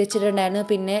പകുതി എടുത്ത് വെച്ചിട്ടുണ്ടായിരുന്നു.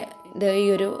 പിന്നെ ഇത് ഈ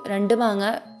ഒരു 2 മാങ്ങ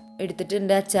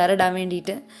എടുത്തിട്ടുണ്ട് അച്ചാർ ഇടാൻ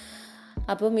വേണ്ടിയിട്ട്.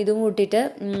 അപ്പം ഇതും കൂട്ടിയിട്ട്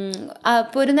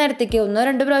അപ്പോൾ ഒരു നേരത്തേക്ക്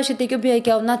 1-2 പ്രാവശ്യത്തേക്ക്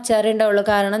ഉപയോഗിക്കാവുന്ന അച്ചാറേ ഉണ്ടാവുള്ളൂ.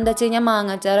 കാരണം എന്താ വെച്ച് കഴിഞ്ഞാൽ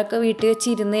മാങ്ങ അച്ചാറൊക്കെ വീട്ടിൽ വെച്ച്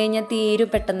ഇരുന്ന് കഴിഞ്ഞാൽ തീരും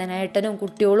പെട്ടെന്ന് തന്നെ. ഏട്ടനും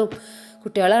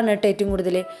കുട്ടികളാണ് കേട്ടോ ഏറ്റവും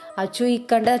കൂടുതൽ. അച്ചു ഈ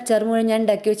കണ്ട അച്ചാർ മുഴുവൻ ഞാൻ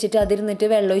ഉണ്ടാക്കി വെച്ചിട്ട് അതിരുന്നിട്ട്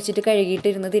വെള്ളം ഒഴിച്ചിട്ട് കഴുകിയിട്ട്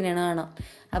ഇരുന്ന് തിന്നണ കാണാം.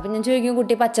 അപ്പം ഞാൻ ചോദിക്കും,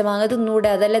 കുട്ടി പച്ചമാങ്ങ തിന്നൂടെ,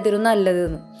 അതല്ല ഇതിലും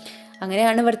നല്ലതെന്ന്.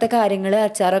 അങ്ങനെയാണ് ഇവിടുത്തെ കാര്യങ്ങൾ.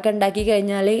 അച്ചാറൊക്കെ ഉണ്ടാക്കി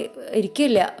കഴിഞ്ഞാൽ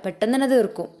ഇരിക്കില്ല, പെട്ടെന്ന് തന്നെ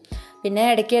തീർക്കും. പിന്നെ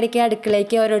ഇടയ്ക്ക്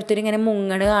അടുക്കളയ്ക്ക് ഓരോരുത്തരും ഇങ്ങനെ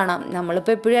മുങ്ങണ് കാണാം.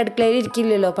 നമ്മളിപ്പോൾ എപ്പോഴും അടുക്കളയിൽ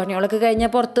ഇരിക്കില്ലല്ലോ, പണികളൊക്കെ കഴിഞ്ഞാൽ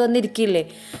പുറത്ത് വന്നിരിക്കില്ലേ.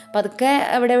 അപ്പം അതൊക്കെ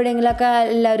എവിടെയെങ്കിലുമൊക്കെ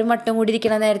എല്ലാവരും വട്ടം കൂടി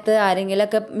ഇരിക്കണ നേരത്ത്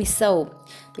ആരെങ്കിലുമൊക്കെ മിസ്സാവും.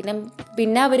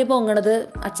 പിന്നെ അവർ പൊങ്ങണത്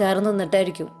അച്ചാർ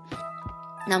നിന്നിട്ടായിരിക്കും.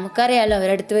 നമുക്കറിയാമല്ലോ,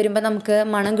 അവരടുത്ത് വരുമ്പോൾ നമുക്ക്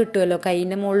മണം കിട്ടുമല്ലോ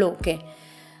കയ്യിൻ്റെ മുകളിലും ഒക്കെ.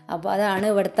 അപ്പോൾ അതാണ്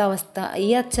ഇവിടുത്തെ അവസ്ഥ. ഈ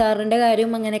അച്ചാറിൻ്റെ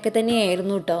കാര്യം അങ്ങനെയൊക്കെ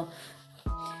തന്നെയായിരുന്നു കേട്ടോ.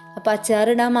 അപ്പോൾ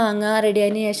അച്ചാറിടാൻ മാങ്ങ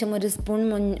റെഡിയായതിന് ശേഷം 1 സ്പൂൺ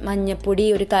മഞ്ഞൾപ്പൊടി,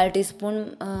 1/4 ടീസ്പൂൺ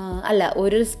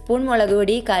 1 സ്പൂൺ മുളക്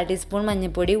പൊടി, 1/4 ടീസ്പൂൺ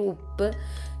മഞ്ഞൾപ്പൊടി, ഉപ്പ്,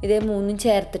 ഇത് 3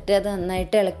 ചേർത്തിട്ട് അത്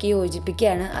നന്നായിട്ട് ഇളക്കി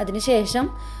യോജിപ്പിക്കുകയാണ്. അതിനുശേഷം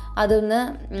അതൊന്ന്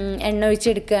എണ്ണ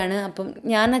ഒഴിച്ചെടുക്കുകയാണ്. അപ്പം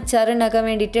ഞാൻ അച്ചാർ ഉണ്ടാക്കാൻ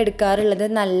വേണ്ടിയിട്ട് എടുക്കാറുള്ളത്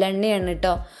നല്ലെണ്ണയാണ്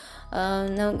കേട്ടോ.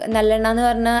 നല്ലെണ്ണ എന്ന്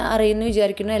പറഞ്ഞാൽ അറിയുന്നു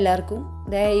വിചാരിക്കുന്നു എല്ലാവർക്കും.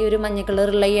 അതായത് ഈ ഒരു മഞ്ഞ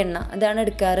കളറുള്ള ഈ എണ്ണ അതാണ്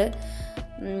എടുക്കാറ്.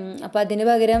 അപ്പോൾ അതിന്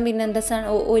പകരം പിന്നെ എന്താ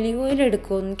ഒലിവ് ഓയിൽ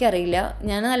എടുക്കുമോ എനിക്കറിയില്ല,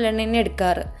 ഞാൻ നല്ലെണ്ണ തന്നെ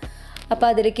എടുക്കാറ്. അപ്പോൾ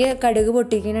അതിലേക്ക് കടുക്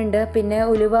പൊട്ടിക്കുന്നുണ്ട്. പിന്നെ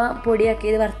ഉലുവ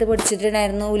പൊടിയാക്കിയത് വറുത്ത്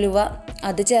പൊടിച്ചിട്ടുണ്ടായിരുന്നു ഉലുവ,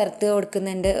 അത് ചേർത്ത്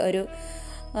കൊടുക്കുന്നുണ്ട്. ഒരു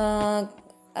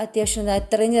അത്യാവശ്യം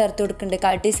എത്രയും ചേർത്ത് കൊടുക്കുന്നുണ്ട്,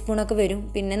 1/4 ടീസ്പൂണൊക്കെ വരും.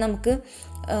 പിന്നെ നമുക്ക്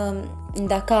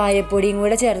കായപ്പൊടിയും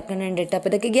കൂടെ ചേർക്കുന്നുണ്ട് കേട്ടോ. അപ്പോൾ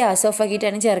ഇതൊക്കെ ഗ്യാസ് ഓഫ്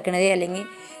ആക്കിയിട്ടാണ് ചേർക്കണത്, അല്ലെങ്കിൽ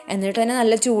എന്നിട്ട് തന്നെ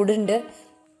നല്ല ചൂടുണ്ട്.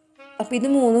 അപ്പോൾ ഇത്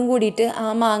 3ഉം കൂടിയിട്ട് ആ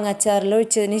മാങ്ങ അച്ചാറിൽ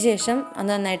ഒഴിച്ചതിന് ശേഷം അത്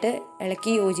നന്നായിട്ട്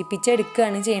ഇളക്കി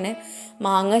യോജിപ്പിച്ചെടുക്കുകയാണ് ചെയ്യണത്.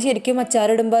 മാങ്ങ ശരിക്കും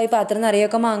അച്ചാറിടുമ്പോൾ ഈ പാത്രം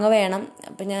നിറയൊക്കെ മാങ്ങ വേണം.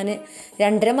 അപ്പോൾ ഞാൻ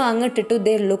 2.5 മാങ്ങ ഇട്ടിട്ട്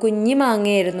ഇതേ ഉള്ളൂ, കുഞ്ഞി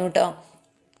മാങ്ങയായിരുന്നു കേട്ടോ.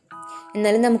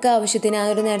 എന്നാലും നമുക്ക് ആവശ്യത്തിന് ആ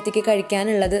ഒരു നേരത്തേക്ക്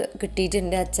കഴിക്കാനുള്ളത്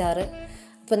കിട്ടിയിട്ടുണ്ട് അച്ചാർ.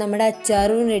 അപ്പോൾ നമ്മുടെ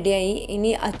അച്ചാറും റെഡിയായി.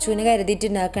 ഇനി അച്ചുവിന്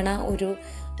കരുതിയിട്ടുണ്ടാക്കണ ഒരു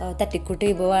തട്ടിക്കൂട്ട്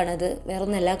വിഭവമാണത്.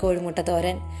 വേറൊന്നല്ല, കോഴിമുട്ട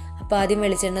തോരൻ. അപ്പോൾ ആദ്യം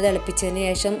വെളിച്ചെണ്ണ തിളപ്പിച്ചതിന്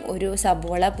ശേഷം ഒരു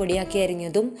സബോള പൊടിയാക്കി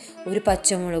അരിഞ്ഞതും 1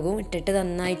 പച്ചമുളകും ഇട്ടിട്ട്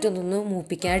നന്നായിട്ടൊന്ന്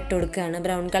മൂപ്പിക്കാൻ ഇട്ട് കൊടുക്കുകയാണ്,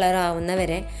 ബ്രൗൺ കളർ ആവുന്ന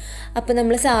വരെ. അപ്പോൾ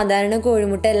നമ്മൾ സാധാരണ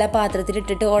കോഴിമുട്ട എല്ലാ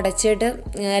പാത്രത്തിലിട്ടിട്ട് ഉടച്ചിട്ട്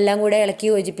എല്ലാം കൂടെ ഇളക്കി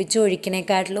യോജിപ്പിച്ച്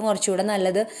ഒഴിക്കണേക്കാട്ടിലും കുറച്ചുകൂടെ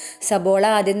നല്ലത് സബോള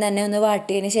ആദ്യം തന്നെ ഒന്ന്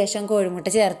വാട്ടിയതിന് ശേഷം കോഴിമുട്ട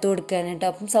ചേർത്ത് കൊടുക്കുകയാണ് കേട്ടോ.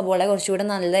 അപ്പം സബോള കുറച്ചുകൂടെ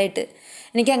നല്ലതായിട്ട്,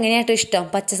 എനിക്ക് അങ്ങനെയായിട്ട് ഇഷ്ടം.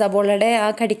 പച്ച സബോളയുടെ ആ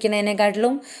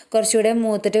കടിക്കണതിനെക്കാട്ടിലും കുറച്ചുകൂടെ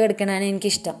മൂത്തിട്ട് കിടക്കണതാണ്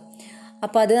എനിക്കിഷ്ടം.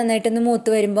 അപ്പോൾ അത് നന്നായിട്ടൊന്ന് മൂത്ത്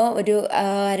വരുമ്പോൾ ഒരു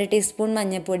 1/2 ടീസ്പൂൺ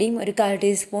മഞ്ഞൾപ്പൊടിയും 1/4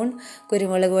 ടീസ്പൂൺ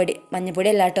കുരുമുളക് പൊടി, മഞ്ഞൾപ്പൊടി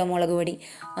അല്ല കേട്ടോ മുളക് പൊടി,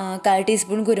 1/4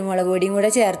 ടീസ്പൂൺ കുരുമുളക് പൊടിയും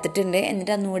കൂടെ ചേർത്തിട്ടുണ്ട്.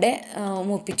 എന്നിട്ട് ഒന്നുകൂടെ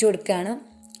മൂപ്പിച്ച് കൊടുക്കുകയാണ്.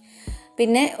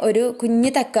 പിന്നെ ഒരു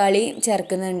കുഞ്ഞ് തക്കാളി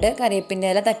ചേർക്കുന്നുണ്ട്, കറിവേപ്പിൻ്റെ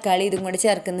ഇല, തക്കാളി ഇതും കൂടെ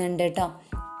ചേർക്കുന്നുണ്ട് കേട്ടോ.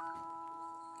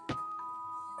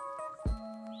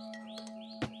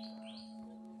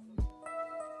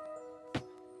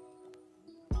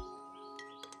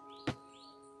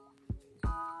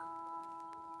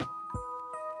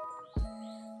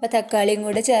 അപ്പോൾ തക്കാളിയും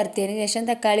കൂടെ ചേർത്തതിന് ശേഷം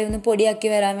തക്കാളി ഒന്ന് പൊടിയാക്കി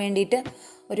വരാൻ വേണ്ടിയിട്ട്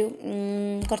ഒരു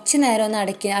കുറച്ച് നേരം ഒന്ന്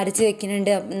അടച്ച്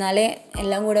വെക്കുന്നുണ്ട്. എന്നാലേ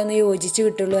എല്ലാം കൂടെ ഒന്ന് യോജിച്ച്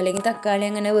കിട്ടുള്ളൂ, അല്ലെങ്കിൽ തക്കാളി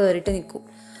അങ്ങനെ വേറിട്ട് നിൽക്കും.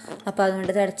 അപ്പോൾ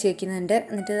അതുകൊണ്ട് അടച്ച് വെക്കുന്നുണ്ട്.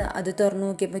 എന്നിട്ട് അത് തുറന്ന്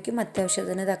നോക്കിയപ്പോഴേക്കും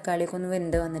അത്യാവശ്യത്തിന് തക്കാളിയൊക്കെ ഒന്ന്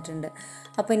വെന്ത് വന്നിട്ടുണ്ട്.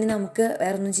 അപ്പോൾ ഇനി നമുക്ക്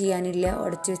വേറെ ഒന്നും ചെയ്യാനില്ല,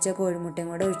 ഉടച്ച് വെച്ച കോഴിമുട്ടയും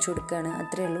കൂടെ ഒഴിച്ചു കൊടുക്കുകയാണ്,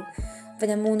 അത്രയേ ഉള്ളൂ. അപ്പോൾ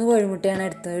ഞാൻ 3 കോഴിമുട്ടയാണ്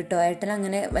എടുത്തത് കേട്ടോ. ഏട്ടൻ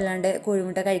അങ്ങനെ വല്ലാണ്ട്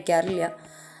കോഴിമുട്ട കഴിക്കാറില്ല.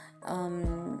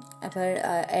 അപ്പോൾ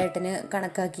ഏട്ടന്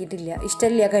കണക്കാക്കിയിട്ടില്ല,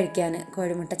 ഇഷ്ടമില്ല കഴിക്കാൻ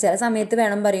കോഴിമുട്ട. ചില സമയത്ത്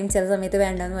വേണം പറയും, ചില സമയത്ത്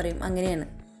വേണ്ടെന്ന് പറയും, അങ്ങനെയാണ്.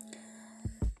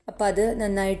 അപ്പോൾ അത്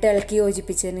നന്നായിട്ട് ഇളക്കി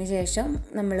യോജിപ്പിച്ചതിന് ശേഷം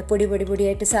നമ്മൾ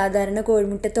പൊടിയായിട്ട് സാധാരണ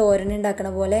കോഴിമുട്ട തോരൻ ഉണ്ടാക്കണ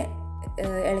പോലെ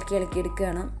ഇളക്കി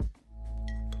എടുക്കുകയാണ്.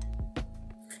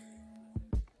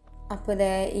 അപ്പോൾ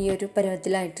ഇതേ ഈ ഒരു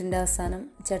പരുവത്തിലായിട്ടുണ്ട്. അവസാനം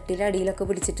ചട്ടിയുടെ അടിയിലൊക്കെ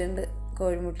പിടിച്ചിട്ടുണ്ട്.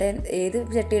 കോഴിമുട്ട ഏത്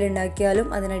ചട്ടിയിലുണ്ടാക്കിയാലും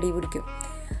അതിനടി പിടിക്കും.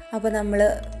 അപ്പോൾ നമ്മൾ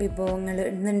വിഭവങ്ങൾ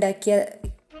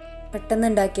പെട്ടെന്ന്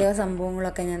ഉണ്ടാക്കിയ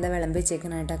സംഭവങ്ങളൊക്കെ ഞാൻ വിളമ്പി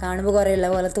വെച്ചേക്കണം കേട്ടോ. കാണുമ്പോൾ കുറേ ഉള്ള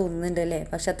പോലെ തോന്നുന്നുണ്ട് അല്ലേ,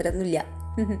 പക്ഷെ അത്രയൊന്നുമില്ല.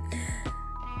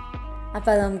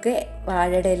 അപ്പോൾ അത് നമുക്ക്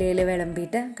വാഴയുടെ ഇലയിൽ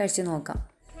വിളമ്പിയിട്ട് കഴിച്ച് നോക്കാം.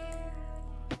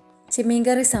 ചെമ്മീൻ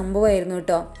കറി സംഭവമായിരുന്നു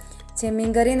കേട്ടോ.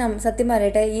 ചെമ്മീൻ കറി സത്യം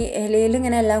പറയട്ടെ, ഈ ഇലയിൽ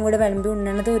ഇങ്ങനെ എല്ലാം കൂടെ വിളമ്പി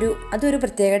ഉണ്ണണത് അതൊരു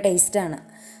പ്രത്യേക ടേസ്റ്റാണ്.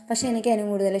 പക്ഷേ എനിക്ക്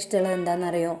അതിനും കൂടുതൽ ഇഷ്ടമുള്ളത്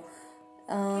എന്താണെന്നറിയോ,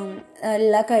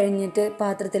 എല്ലാം കഴിഞ്ഞിട്ട്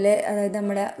പാത്രത്തിൽ, അതായത്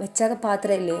നമ്മുടെ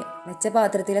വെച്ച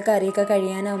പാത്രത്തിലെ കറിയൊക്കെ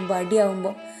കഴിയാനാകുമ്പോൾ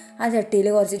അടിയാകുമ്പോൾ ആ ചട്ടിയിൽ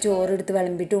കുറച്ച് ചോറെടുത്ത്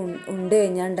വിളമ്പിയിട്ട് ഉണ്ട്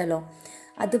കഴിഞ്ഞാണ്ടല്ലോ,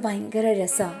 അത് ഭയങ്കര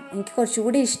രസമാണ്. എനിക്ക്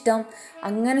കുറച്ചുകൂടി ഇഷ്ടം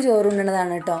അങ്ങനെ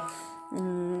ചോറുണ്ണണതാണ് കേട്ടോ.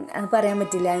 അത് പറയാൻ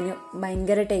പറ്റില്ല, അതിന്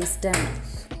ഭയങ്കര ടേസ്റ്റാണ്.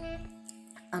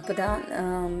 അപ്പോൾ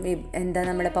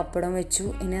നമ്മുടെ പപ്പടം വെച്ചു,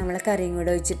 ഇനി നമ്മളെ കറിയും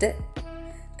കൂടെ വെച്ചിട്ട്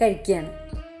കഴിക്കുകയാണ്.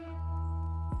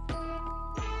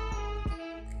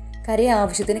 കറി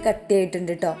ആവശ്യത്തിന്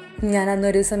കട്ടിയായിട്ടുണ്ട് കേട്ടോ. ഞാൻ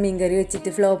അന്നൊരു ദിവസം മീൻ കറി വെച്ചിട്ട്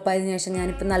ഫ്ലോപ്പായതിനു ശേഷം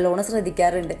ഞാനിപ്പോൾ നല്ലോണം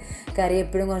ശ്രദ്ധിക്കാറുണ്ട് കറി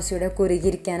എപ്പോഴും കുറച്ചുകൂടെ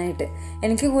കുറുകിയിരിക്കാനായിട്ട്.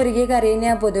 എനിക്ക് കുറുകിയ കറി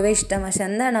തന്നെയാണ് പൊതുവെ ഇഷ്ടം. പക്ഷെ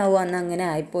എന്താണാവോ അന്ന് അങ്ങനെ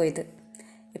ആയിപ്പോയത്.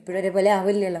 എപ്പോഴും ഒരേപോലെ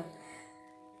ആവില്ലല്ലോ.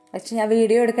 പക്ഷെ ഞാൻ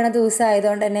വീഡിയോ എടുക്കണ ദിവസം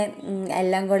ആയതുകൊണ്ട് തന്നെ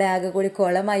എല്ലാം കൂടെ ആകെ കൂടി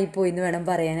കുളമായി പോയി എന്ന് വേണം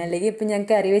പറയാൻ. അല്ലെങ്കിൽ ഇപ്പം ഞാൻ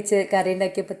കറി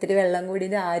ഉണ്ടാക്കിയപ്പോൾ ഇത്തിരി വെള്ളം കൂടി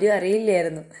ആരും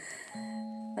അറിയില്ലായിരുന്നു.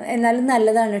 എന്നാലും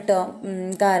നല്ലതാണ് കേട്ടോ.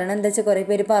 കാരണം എന്താ വെച്ചാൽ കുറേ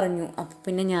പേര് പറഞ്ഞു. അപ്പം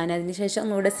പിന്നെ ഞാനതിന് ശേഷം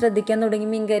ഒന്നുകൂടെ ശ്രദ്ധിക്കാൻ തുടങ്ങി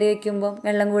മീൻ കറി വയ്ക്കുമ്പോൾ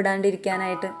വെള്ളം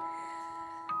കൂടാണ്ടിരിക്കാനായിട്ട്.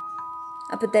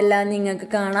 അപ്പോൾ ഇതെല്ലാം നിങ്ങൾക്ക്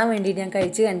കാണാൻ വേണ്ടിയിട്ട് ഞാൻ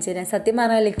കഴിച്ച് കാണിച്ചു തരാം. സത്യം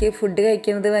പറഞ്ഞാൽ എനിക്ക് ഫുഡ്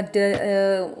കഴിക്കുന്നത്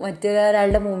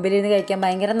മറ്റൊരാളുടെ മുമ്പിലിരുന്ന് കഴിക്കാൻ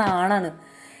ഭയങ്കര നാണാണ്.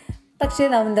 പക്ഷേ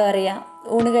എന്താ പറയുക,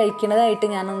 ഊണ് കഴിക്കണതായിട്ട്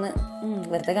ഞാനൊന്ന്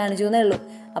വെറുതെ കാണിച്ചു എന്നേ ഉള്ളൂ.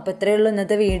 അപ്പോൾ ഇത്രയേ ഉള്ളൂ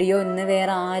ഇന്നത്തെ വീഡിയോ. ഇന്ന്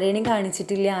വേറെ ആരെയും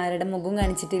കാണിച്ചിട്ടില്ല, ആരുടെ മുഖവും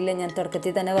കാണിച്ചിട്ടില്ല. ഞാൻ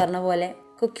തുടക്കത്തിൽ തന്നെ പറഞ്ഞ പോലെ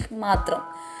കുക്കിംഗ് മാത്രം.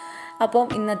 അപ്പം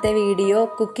ഇന്നത്തെ വീഡിയോ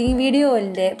കുക്കിംഗ് വീഡിയോ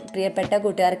എൻ്റെ പ്രിയപ്പെട്ട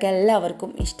കൂട്ടുകാർക്ക്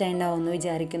എല്ലാവർക്കും ഇഷ്ടമുണ്ടാവുമെന്ന്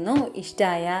വിചാരിക്കുന്നു.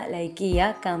 ഇഷ്ടമായ ലൈക്ക്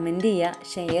ചെയ്യുക, കമൻറ്റ്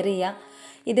ചെയ്യുക, ഷെയർ ചെയ്യുക.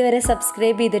 ഇതുവരെ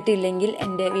സബ്സ്ക്രൈബ് ചെയ്തിട്ടില്ലെങ്കിൽ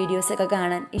എൻ്റെ വീഡിയോസൊക്കെ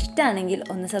കാണാൻ ഇഷ്ടമാണെങ്കിൽ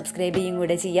ഒന്ന് സബ്സ്ക്രൈബ് ചെയ്യും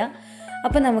കൂടെ ചെയ്യുക.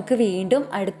 അപ്പോൾ നമുക്ക് വീണ്ടും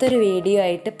അടുത്തൊരു വീഡിയോ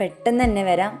ആയിട്ട് പെട്ടെന്ന് തന്നെ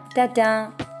വരാം. ടാറ്റാ.